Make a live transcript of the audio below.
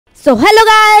So hello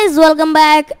guys, welcome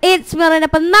back. It's me.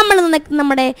 അപ്പം നമ്മൾ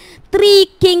നമ്മുടെ 3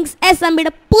 Kings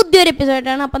SMBയുടെ പുതിയൊരു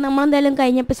എപ്പിസോഡാണ്. അപ്പോൾ നമ്മൾ എന്തായാലും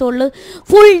കഴിഞ്ഞ എപ്പിസോഡിൽ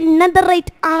ഫുൾ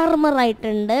നെതറൈറ്റ് ആർമർ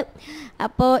ആയിട്ടുണ്ട്.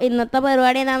 അപ്പോൾ ഇന്നത്തെ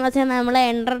പരിപാടി എന്താണെന്ന് വെച്ചാൽ നമ്മൾ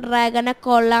എൻഡർ ഡ്രാഗനെ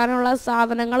കൊല്ലാനുള്ള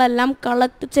സാധനങ്ങളെല്ലാം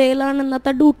കളക്ട് ചെയ്യലാണ്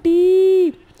ഇന്നത്തെ ഡ്യൂട്ടി.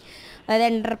 അതായത്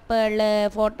എൻഡർ പേള്,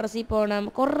 ഫോർട്രസിൽ പോകണം,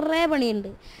 കുറേ പണിയുണ്ട്.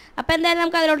 അപ്പോൾ എന്തായാലും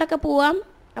നമുക്ക് അതിലോട്ടൊക്കെ പോവാം.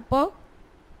 അപ്പോൾ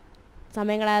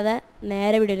സമയം കളയാതെ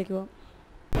നേരെ വീഡിയോയിലേക്ക് പോവാം.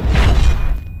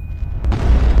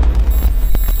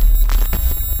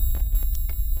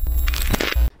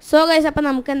 സോ ഗൈസ്, അപ്പോൾ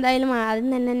നമുക്ക് എന്തായാലും ആദ്യം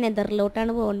തന്നെ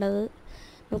നെതറിലോട്ടാണ് പോകേണ്ടത്.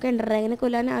 നമുക്ക് എൻഡർ ഡ്രാഗനെ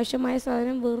കൊല്ലാൻ ആവശ്യമായ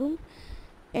സാധനം വെറും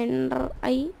എൻഡർ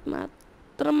ഐ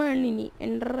മാത്രമാണ്. ഇനി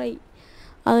എൻഡർ ഐ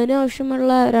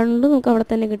അതിനാവശ്യമുള്ള രണ്ടും നമുക്ക് അവിടെ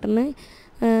തന്നെ കിട്ടുന്നത്.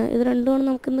 ഇത് രണ്ടുമാണ്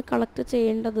നമുക്കിന്ന് കളക്ട്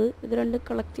ചെയ്യേണ്ടത്. ഇത് രണ്ടും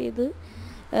കളക്ട് ചെയ്ത്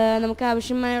നമുക്ക്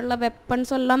ആവശ്യമായുള്ള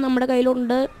വെപ്പൺസ് എല്ലാം നമ്മുടെ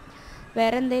കയ്യിലുണ്ട്.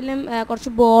 വേറെ എന്തെങ്കിലും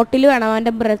കുറച്ച് ബോട്ടിൽ വേണം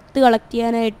അവൻ്റെ ബ്രെത്ത് കളക്ട്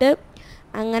ചെയ്യാനായിട്ട്.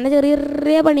 അങ്ങനെ ചെറിയ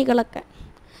ചെറിയ പണികളൊക്കെ.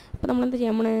 അപ്പോൾ നമ്മളെന്താ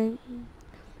ചെയ്യാൻ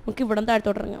നമുക്ക് ഇവിടെ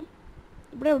താഴത്തോട്ട് ഇറങ്ങാം.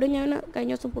 ഇവിടെ എവിടെ ഞാൻ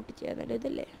കഴിഞ്ഞ ദിവസം പൊട്ടിച്ചായിരുന്നല്ലോ.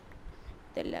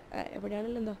 ഇതല്ല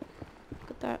എവിടെയാണല്ലോ എന്താ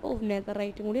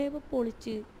നെതറൈറ്റും കൂടി ആയപ്പോൾ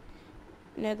പൊളിച്ച്.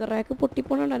 നെതറാക്ക്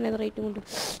പൊട്ടിപ്പോണുണ്ടോ നെതറൈറ്റും കൊണ്ട്.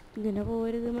 ഇങ്ങനെ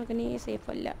പോരുത് മകനെ, സേഫ്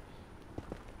അല്ല.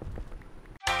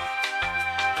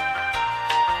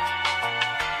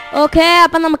 ഓക്കെ,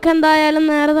 അപ്പം നമുക്ക് എന്തായാലും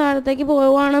നേരെ താഴത്തേക്ക്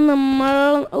പോവാണ്. നമ്മൾ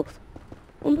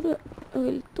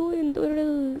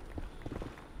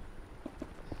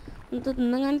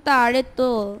ഇന്നങ്ങനെ താഴെ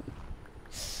എത്തുമോ?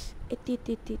 എത്തി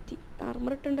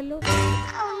ആർമർ ഇട്ടുണ്ടല്ലോ.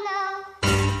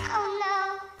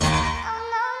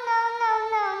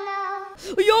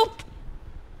 അയ്യോ,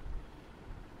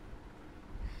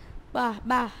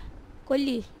 ബാ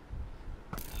കൊല്ലി.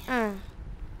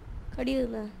 കടി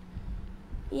തിന്നാ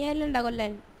നീ എല്ലാം ഉണ്ടാ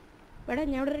കൊല്ലാൻ. ഇവിടെ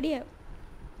ഞാൻ ഇവിടെ റെഡിയാ.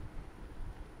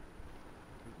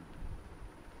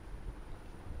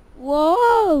 വോ,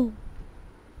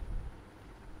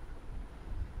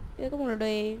 ഇതൊക്കെ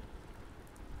മുടേ.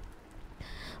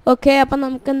 ഓക്കെ, അപ്പം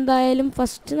നമുക്ക് എന്തായാലും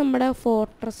ഫസ്റ്റ് നമ്മുടെ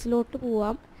ഫോർട്രസിലോട്ട്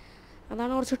പോവാം.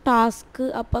 അതാണ് കുറച്ച് ടാസ്ക്.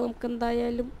 അപ്പം നമുക്ക്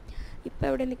എന്തായാലും ഇപ്പം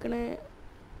എവിടെ നിൽക്കണേ?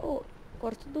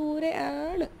 കുറച്ച് ദൂരെ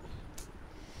ആണ്.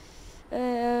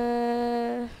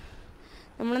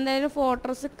 നമ്മളെന്തായാലും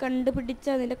ഫോർട്രസ് കണ്ടുപിടിച്ച്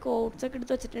അതിൻ്റെ കോഡ്സൊക്കെ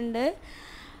എടുത്ത് വെച്ചിട്ടുണ്ട്.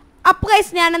 അപ്പോൾ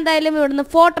ഗൈസ്, ഞാൻ എന്തായാലും ഇവിടുന്ന്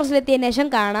ഫോർട്രസിലെത്തിയതിന് ശേഷം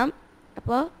കാണാം.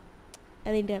 അപ്പോൾ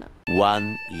അതിൻ്റെ ആണ്.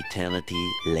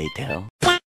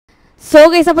 സോ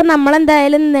ഗൈസ്, അപ്പം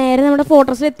നമ്മളെന്തായാലും നേരെ നമ്മുടെ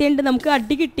ഫോർട്രസിൽ എത്തിയിട്ടുണ്ട്. നമുക്ക്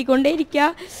അടി കിട്ടിക്കൊണ്ടേ ഇരിക്കുക.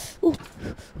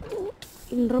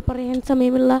 ഇൻട്രോ പറയാൻ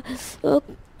സമയമുള്ള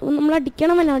നമ്മൾ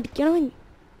അടിക്കണം.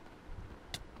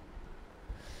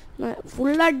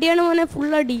 ഫുൾ അടിയാണ് മോനെ,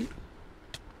 ഫുൾ അടി.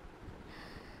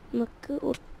 നമുക്ക്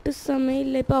ഒട്ടും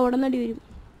സമയമില്ല. ഇപ്പം അവിടെ നിന്ന് അടി വരും.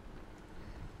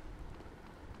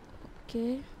 ഓക്കെ,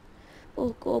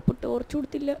 കോപ്പ് ടോർച്ച്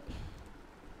കൊടുത്തില്ല.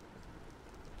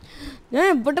 ഞാൻ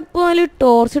എവിടെ പോയാലും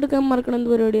ടോർച്ച് എടുക്കാൻ മറക്കണം. എന്ത്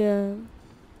പരിപാടിയാ?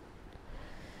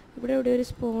 ഇവിടെ എവിടെ ഒരു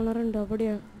സ്പോണർ ഉണ്ടോ?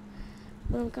 അവിടെയാ.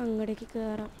 അപ്പോൾ നമുക്ക് അങ്ങടേക്ക്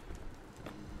കയറാം.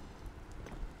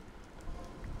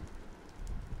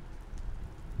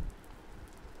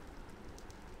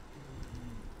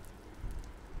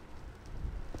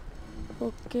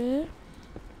 ഓക്കെ,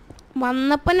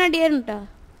 വന്നപ്പം അടിയായിരുന്നു കേട്ടോ.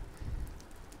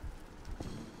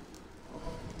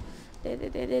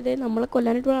 നമ്മളെ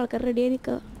കൊല്ലാനായിട്ടുള്ള ആൾക്കാർ റെഡിയായി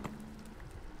നിൽക്കുക.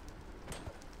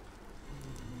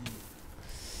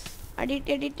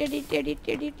 അടിയിട്ട്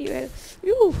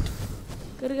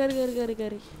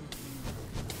കയറി.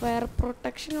 ഫയർ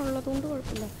പ്രൊട്ടക്ഷൻ ഉള്ളതുകൊണ്ട്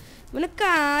കുഴപ്പമില്ല. ഇവനൊക്കെ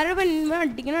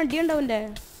അടിക്കണ അടിയുണ്ടാവൻ്റെ.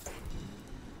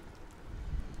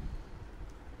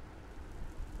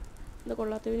 എന്താ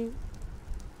കൊള്ളാത്തവന്?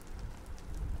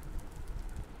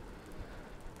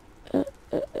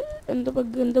 എന്താ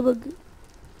ബഗ്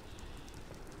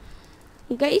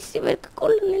ഗൈസ്, ഇവർക്ക്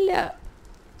കൊള്ളുന്നില്ല.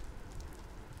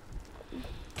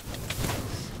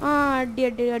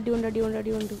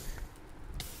 അടിയുണ്ട്.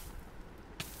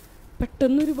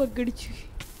 പെട്ടെന്നൊരു ബഗ് അടിച്ചു.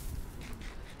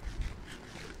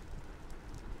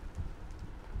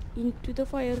 ഇൻടു ദ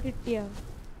ഫയർ കിട്ടിയ.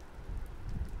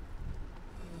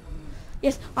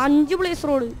 Yes, 5 place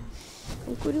road.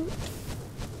 നമുക്കൊരു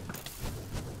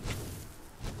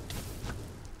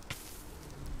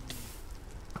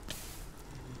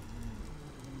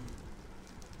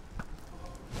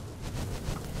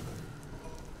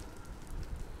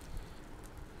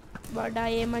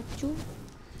വടായെ മച്ചു.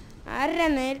 ആരാ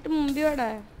നേരിട്ട് മുമ്പിൽ വടാ?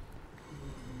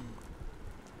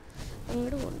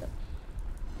 അങ്ങോട്ട് പോണ്ട.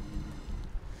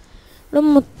 ഇവിടെ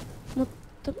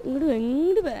മൊത്തം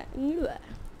ഇങ്ങോട്ട് വാ.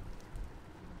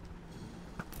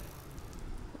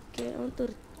 ഓക്കെ, അവൻ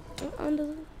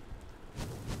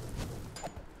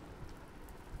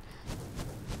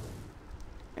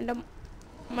എൻ്റെ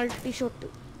മൾട്ടി ഷോട്ട്.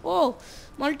 ഓ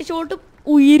മൾട്ടി ഷോട്ട്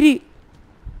ഉയിര്.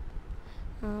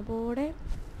 അതോടെ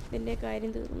ഇതിൻ്റെ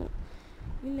കാര്യം തീർന്നു.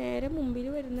 ഇനി നേരെ മുമ്പിൽ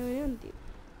വരുന്നവനെ അന്ത്യം.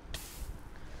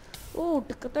 ഓ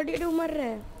ഒടുക്കത്തടിയുടെ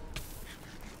ഉമാരേ.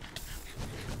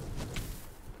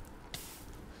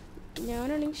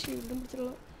 ഞാനാണെങ്കിൽ ഷീൽഡും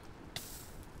പിടിച്ചുള്ള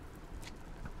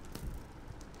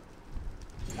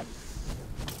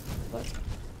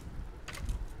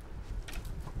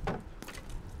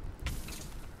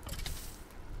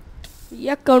ഈ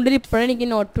അക്കൗണ്ടിൽ ഇപ്പോഴാണ് എനിക്ക്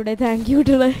നോട്ട് ടുഡേ താങ്ക് യു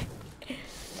ഇട്ടുള്ളത്.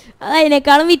 അത്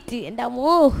അതിനേക്കാളും വിറ്റ് എൻ്റെ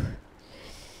അമ്മോ.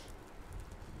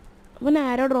 അപ്പം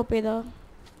ആരോ ഡ്രോപ്പ് ചെയ്തോ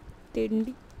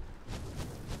തെണ്ടി.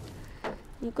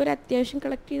 നമുക്കൊരു അത്യാവശ്യം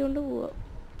കളക്ട് ചെയ്തുകൊണ്ട് പോവാം.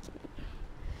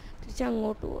 തിരിച്ച്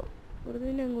അങ്ങോട്ട് പോവാം. വെറുതെ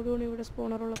പിന്നെ അങ്ങോട്ട് പോകണം ഇവിടെ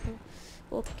സ്പോണറുള്ളപ്പോൾ.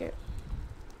 ഓക്കെ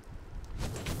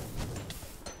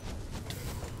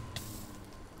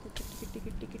കിട്ടി കിട്ടി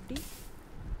കിട്ടി കിട്ടി.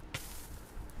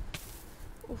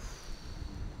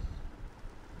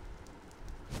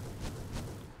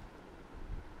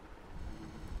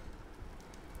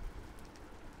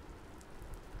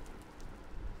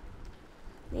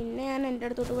 നിന്നെ ഞാൻ എൻ്റെ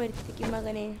അടുത്തോട്ട് വരുത്തിക്കും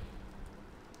മകനെ.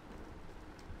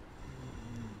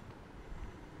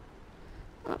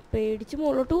 ആ പേടിച്ച്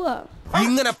മുകളിലോട്ട് പോവാ.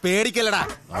 ഇങ്ങനെ പേടിക്കലടാ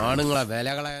ആണുങ്ങളെ വില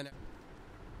കളയാൻ.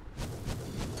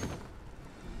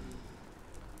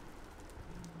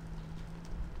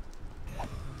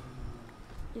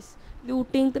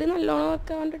 ലൂട്ടിങ് 3 നല്ലോണം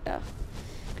വെക്കാൻ വേണ്ടിട്ടാ.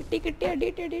 കിട്ടി കിട്ടി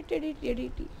അടിയിട്ട് അടിയിട്ട് അടിയിട്ട്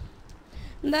അടിയിട്ട്.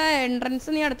 എന്താ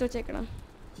എൻട്രൻസ് നീ അടച്ചു വെച്ചേക്കണം.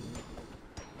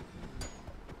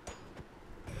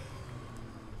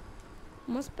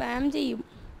 നമ്മൾ സ്പാം ചെയ്യും.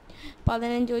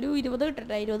 15 ഒരു 20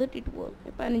 കിട്ടട്ടെ. 20 ഇട്ടിട്ട് പോവാം.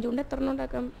 15 കൊണ്ട് എത്ര എണ്ണം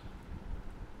ഉണ്ടാക്കാം?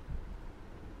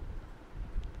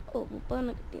 ഓ 30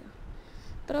 എണ്ണം കിട്ടിയ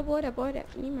ഇത്ര പോരാ. പോരാ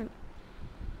ഇനിയും വേണം.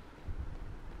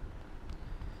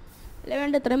 അല്ല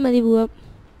വേണ്ട ഇത്രയും മതി. പോവാം.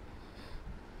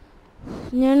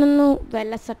 ഞാനൊന്ന്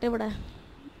വെല്ലസട്ടെ ഇവിടെ.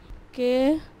 ഓക്കെ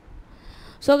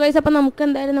സോ ഗൈസ് അപ്പം നമുക്ക്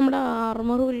എന്തായാലും നമ്മുടെ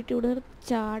ആർമർ ഊരിയിട്ട് ഇവിടെ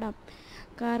ചാടാം.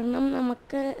 കാരണം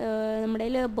നമുക്ക് നമ്മുടെ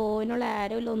കയ്യിൽ ബോയിനുള്ള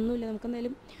ആരോ ഇല്ല, ഒന്നുമില്ല. നമുക്ക്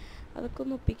എന്തായാലും അതൊക്കെ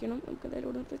ഒന്ന് ഒപ്പിക്കണം. നമുക്ക് എന്തായാലും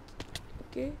ഇവിടെ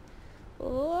ഓക്കെ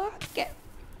ഓക്കെ.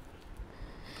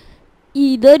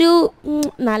 ഇതൊരു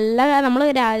നല്ല നമ്മൾ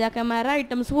രാജാക്കന്മാരുടെ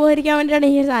ഐറ്റംസ് പോയിരിക്കാൻ വേണ്ടിയിട്ടാണ്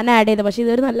ഈ സാധനം ആഡ് ചെയ്തത്. പക്ഷേ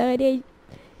ഇതൊരു നല്ല കാര്യമായി.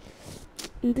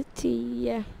 എന്ത്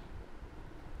ചെയ്യാ.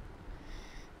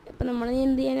 അപ്പം നമ്മൾ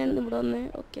എന്ത് ചെയ്യാനാണ് ഇവിടെ വന്ന്.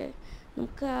 ഓക്കെ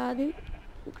നമുക്ക് ആദ്യം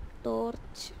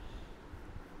ടോർച്ച്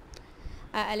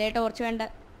അല്ലേ ടോർച്ച് വേണ്ട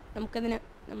നമുക്കതിന്.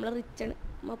 നമ്മൾ റിച്ചാണ്,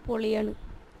 നമ്മൾ പൊളിയാണ്.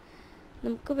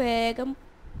 നമുക്ക് വേഗം.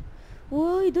 ഓ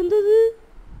ഇതെന്തത്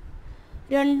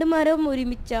 2 മരം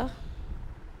ഒരുമിച്ച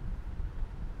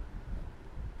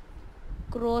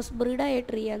ക്രോസ് ബ്രീഡായ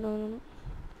ട്രീ ആണെന്ന് തോന്നുന്നു.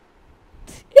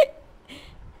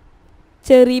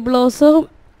 ചെറി ബ്ലോസവും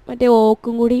മറ്റേ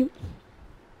ഓക്കും കൂടിയും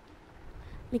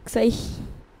മിക്സായി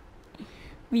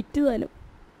വിറ്റ് താനും.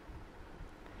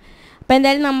 അപ്പം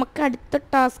എന്തായാലും നമുക്ക് അടുത്ത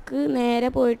ടാസ്ക് നേരെ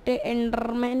പോയിട്ട്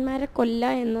എൻഡർമാൻമാരെ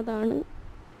കൊല്ല എന്നതാണ്.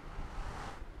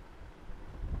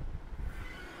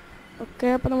 ഓക്കെ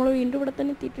അപ്പം നമ്മൾ വീണ്ടും ഇവിടെ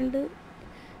തന്നെ എത്തിയിട്ടുണ്ട്.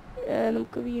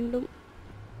 നമുക്ക് വീണ്ടും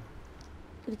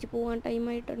തിരിച്ച് പോകാൻ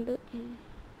ടൈമായിട്ടുണ്ട്.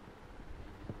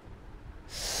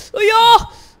 അയ്യോ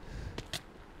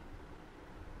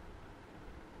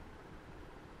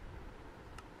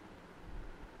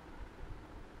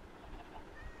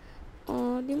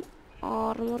ആദ്യം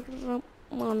ആർമർ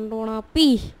മണ്ടോണാപ്പി.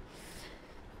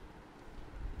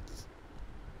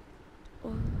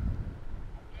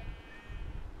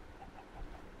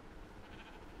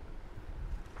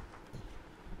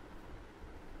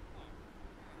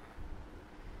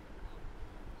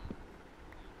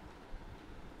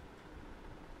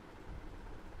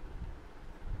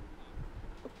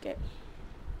 ഓക്കെ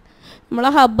നമ്മളെ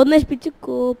ഹബ്ബ് നശിപ്പിച്ച്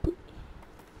കോപ്പ്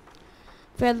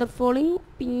ഫെദർ ഫോളിങ്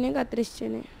പിന്നെ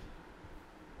കത്തിരിച്ചനെ.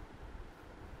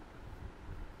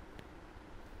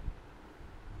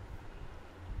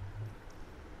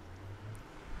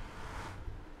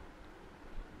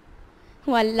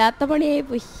 വല്ലാത്ത പണിയായി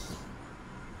പോയി.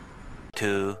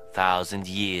 2000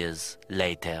 years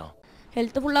later.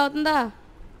 ഹെൽത്ത് ഫുള്ളാവുന്നതാ.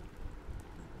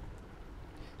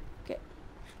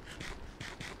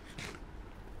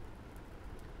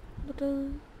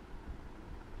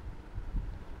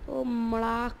 ഓ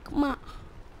മളാക്മ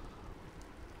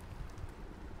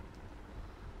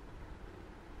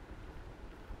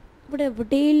ഇവിടെ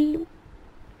എവിടെയെങ്കിലും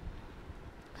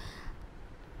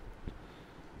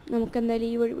നമുക്കെന്തായാലും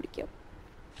ഈ വഴി പിടിക്കാം.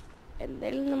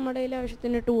 എന്തായാലും നമ്മുടെ കയ്യിൽ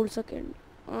ആവശ്യത്തിന് ടൂൾസൊക്കെ ഉണ്ട്.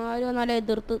 ആരും വന്നാലും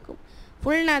എതിർത്ത് നിൽക്കും.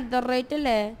 ഫുൾ നെതർ റേറ്റ്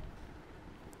അല്ലേ.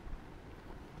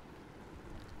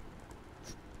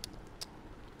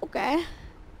 ഓക്കെ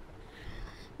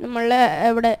നമ്മൾ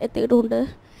എവിടെ എത്തിയിട്ടുണ്ട്.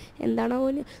 എന്താണോ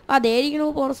അതേയിരിക്കണോ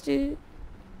ഫോറസ്റ്റ്.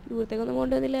 ഇവിടത്തേക്കൊന്നും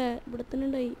കൊണ്ടുവന്നില്ല, ഇവിടെ തന്നെ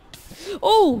ഉണ്ടായി.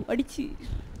 ഓ അടിച്ച്.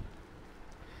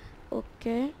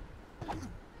 ഓക്കെ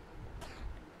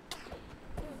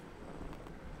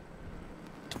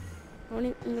അവന്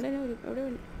ഇങ്ങടെ തന്നെ വരും. എവിടെ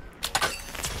വേണം?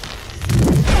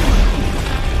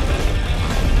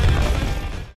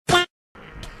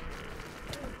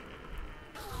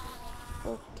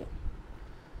 ഓക്കെ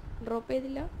ഡ്രോപ്പ്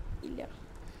ചെയ്തില്ല. ഇല്ല,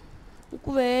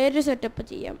 നമുക്ക് വേറെ സെറ്റപ്പ്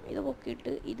ചെയ്യാം. ഇത്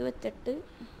പൊക്കിയിട്ട് ഇത് വെച്ചിട്ട്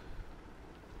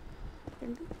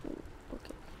 2 3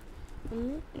 ഓക്കെ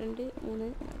 1 2 3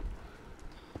 4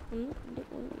 1 2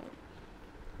 3 4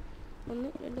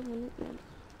 1 2 3 4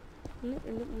 1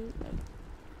 2 3 4.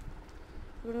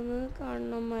 ഇവിടെ നിന്ന്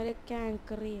കാണുന്നവന്മാരൊക്കെ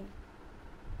ആങ്കർ ചെയ്യാം.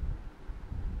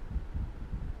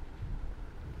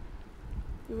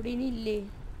 ഇവിടെ ഇനി ഇല്ലേ?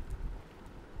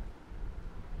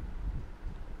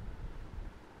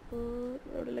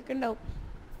 എവിടെയൊക്കെ ഉണ്ടാവും.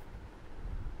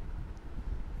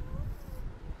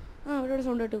 അവിടെ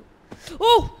സൗണ്ട് കേട്ടു. ഓ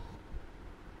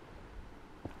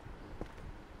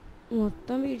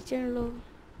മൊത്തം വീഴ്ചയാണല്ലോ.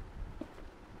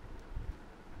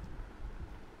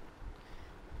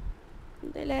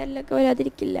 എന്തായാലും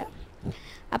വരാതിരിക്കില്ല.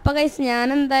 അപ്പം ഗൈസ് ഞാൻ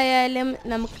എന്തായാലും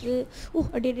നമുക്ക്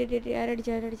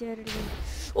ആരടിച്ചു.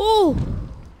 ഓ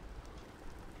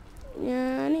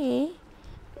ഞാനേ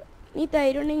നീ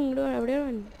തൈരുണ്ടെങ്കിൽ ഇങ്ങോട്ട് എവിടെയാണ്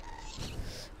വേണ്ട.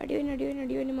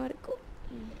 അടിവന് മാറിക്കോ.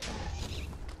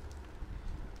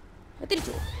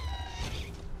 തിരിച്ചു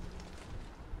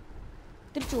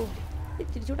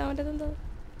വിടാൻ പറ്റതെന്തോ.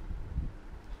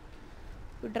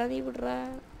 വിട്രാ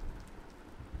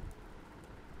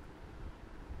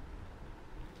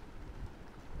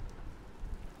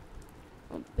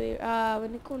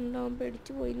അവനെ കൊണ്ടാവാൻ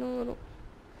പേടിച്ചു പോയി തോന്നുന്നു.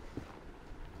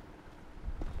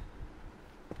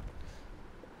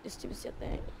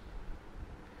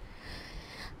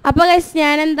 അപ്പോൾ ഗൈസ്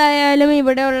ഞാൻ എന്തായാലും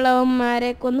ഇവിടെ ഉള്ളവന്മാരെ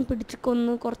പിടിച്ച്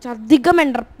കൊന്ന് കുറച്ചധികം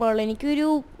എൻഡർപ്പുകൾ, എനിക്കൊരു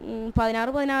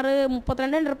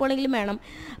 32 എൻഡർപ്പുകളെങ്കിലും വേണം.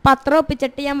 അപ്പം അത്ര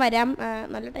ഒപ്പിച്ചിട്ട് ഞാൻ വരാം.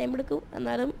 നല്ല ടൈം എടുക്കും,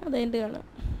 എന്നാലും അത് കഴിഞ്ഞിട്ട് കാണാം.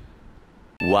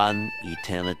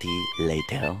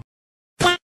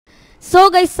 സോ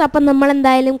ഗൈസ് അപ്പം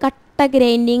നമ്മളെന്തായാലും കട്ട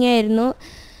ഗ്രൈൻഡിങ് ആയിരുന്നു.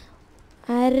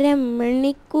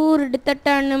 അരമണിക്കൂർ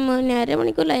എടുത്തിട്ടാണ് മോനെ.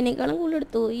 അരമണിക്കൂറിൽ അതിനേക്കാളും കൂടുതൽ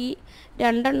എടുത്തു. ഈ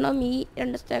 2 എണ്ണം ഈ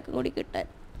 2 സ്റ്റാക്കും കൂടി കിട്ടാൻ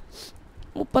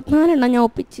 34 എണ്ണം ഞാൻ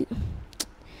ഒപ്പിച്ച്.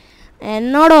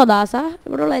 എന്നോടോ ദാസ,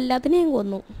 ഇവിടെയുള്ള എല്ലാത്തിനെയും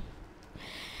കൊന്നു.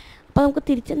 അപ്പം നമുക്ക്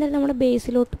തിരിച്ചെന്തായാലും നമ്മുടെ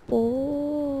ബേസിലോട്ട്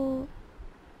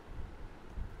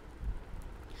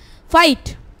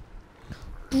ഫൈറ്റ്.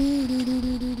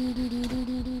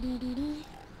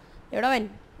 എവിടവൻ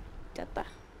ചത്ത?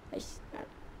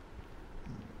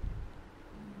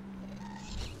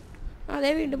 അതെ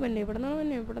വീണ്ടും തന്നെ ഇവിടെ നിന്നാണ്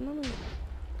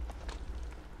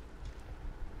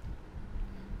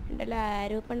ഉണ്ടല്ലോ.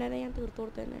 ആരും ഇപ്പം ഉണ്ടായിരുന്നെ ഞാൻ തീർത്തു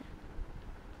കൊടുത്തന്നെ.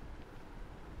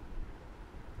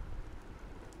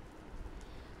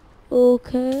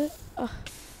 ഓക്കെ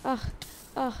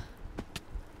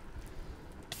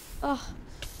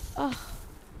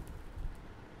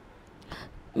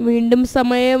വീണ്ടും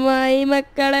സമയമായി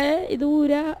മക്കളെ. ഇത്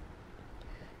ഊരാ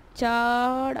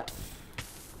ചാട.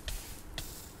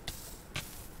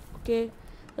 Okay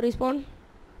respawn.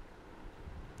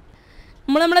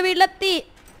 നമ്മുടെ വീട്ടിലെത്തി.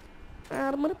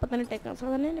 ആർമർ ഇപ്പം തന്നെ ഇട്ടേക്കാം.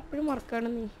 സാധാരണ ഞാൻ എപ്പോഴും മറക്കാണ്.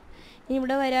 നീ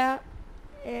ഇവിടെ വരാ.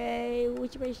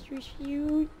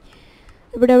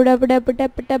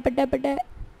 ഇവിടെ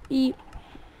ഈ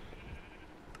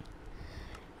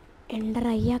എൻഡർ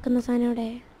അയ്യാക്കുന്ന സാധനം ഇവിടെ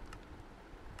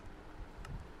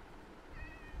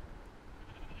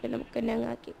നമുക്ക് തന്നെ അങ്ങ്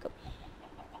ആക്കിയേക്കാം.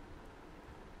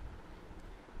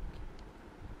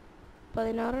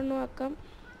 16 എണ്ണം ആക്കാം.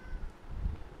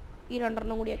 ഈ 2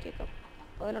 എണ്ണം കൂടി ആക്കിയേക്കാം.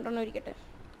 18 എണ്ണം ഇരിക്കട്ടെ.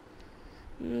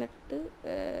 എന്നിട്ട്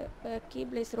ബാക്കി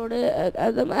ബ്ലേസ് റോഡ്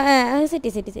സെറ്റ്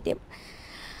ചെയ്യാം.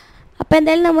 അപ്പോൾ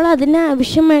എന്തായാലും നമ്മൾ അതിന്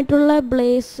ആവശ്യമായിട്ടുള്ള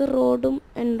ബ്ലേസ് റോഡും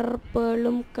എൻഡർ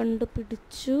പേളും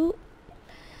കണ്ടുപിടിച്ചു.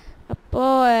 അപ്പോൾ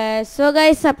സോ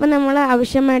ഗൈസ് അപ്പം നമ്മൾ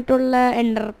ആവശ്യമായിട്ടുള്ള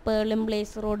എൻഡർ പേളും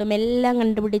ബ്ലേസ് റോഡും എല്ലാം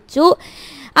കണ്ടുപിടിച്ചു.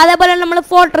 അതേപോലെ നമ്മൾ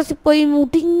ഫോർട്രസിൽ പോയി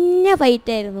മുടിഞ്ഞ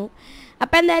ഫൈറ്റായിരുന്നു.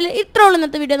 അപ്പോൾ എന്തായാലും ഇത്ര ഉള്ളൂ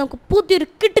ഇന്നത്തെ വീഡിയോ. നമുക്ക് പുതിയൊരു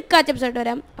കിടുക്കാച്ച എപ്പിസോഡ്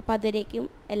വരാം. അപ്പോൾ അതുവരേക്കും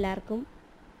എല്ലാവർക്കും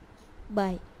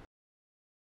ബൈ.